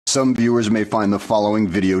Some viewers may find the following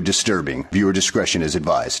video disturbing. Viewer discretion is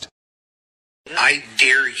advised. I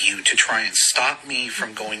dare you to try and stop me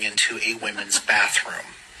from going into a women's bathroom.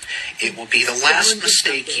 It will be the last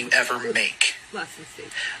mistake you ever make.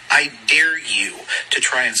 I dare you to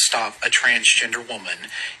try and stop a transgender woman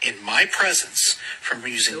in my presence from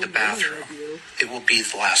using the bathroom. It will be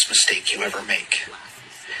the last mistake you ever make.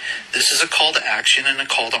 This is a call to action and a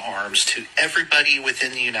call to arms to everybody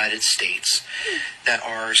within the United States that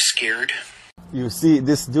are scared. You see,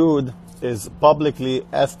 this dude is publicly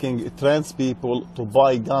asking trans people to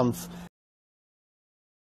buy guns,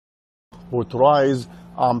 who tries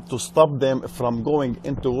to stop them from going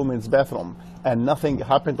into women's bathroom, and nothing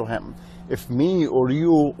happened to him. If me or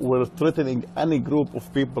you were threatening any group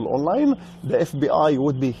of people online, the FBI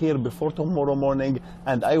would be here before tomorrow morning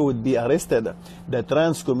and I would be arrested. The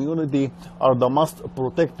trans community are the most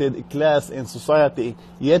protected class in society,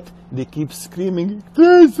 yet they keep screaming,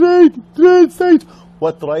 trans right, trans right.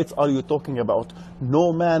 What rights are you talking about?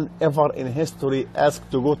 No man ever in history asked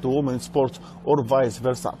to go to women's sports or vice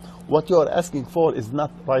versa. What you are asking for is not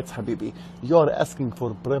rights, Habibi. You are asking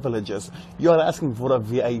for privileges. You are asking for a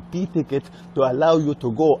VIP ticket to allow you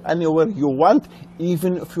to go anywhere you want,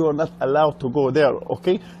 even if you are not allowed to go there,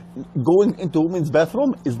 okay? Going into women's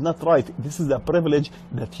bathroom is not right. This is a privilege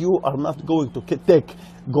that you are not going to take.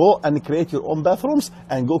 Go and create your own bathrooms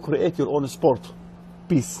and go create your own sport.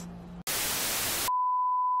 Peace.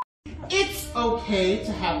 It's okay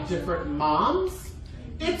to have different moms.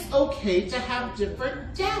 It's okay to have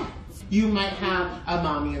different dads. You might have a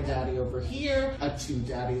mommy and daddy over here, a two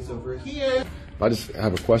daddies over here. I just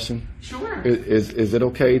have a question. Sure. Is it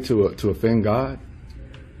okay to offend God?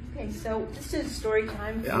 Okay, so this is story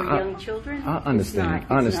time for young children. I understand.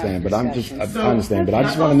 I understand, but I just That's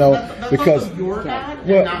want to know because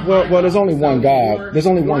there's only one God. There's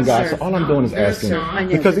only one God. So all I'm doing is asking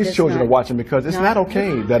because these children are watching. Because it's not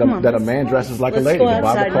okay that a man dresses like a lady. The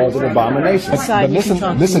Bible calls it abomination. But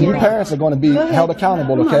listen, you parents are going to be held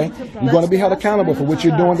accountable. Okay, you're going to be held accountable for what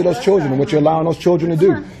you're doing to those children and what you're allowing those children to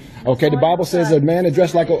do. Okay, the Bible says a man that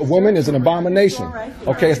dressed like a woman is an abomination.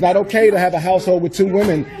 Okay, it's not okay to have a household with two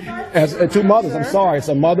women as two mothers. I'm sorry, it's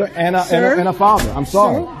a mother and a father. I'm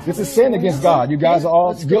sorry. This is sin against God. You guys are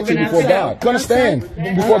all guilty before God. You're going to stand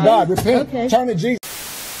before God. Repent. Turn to Jesus.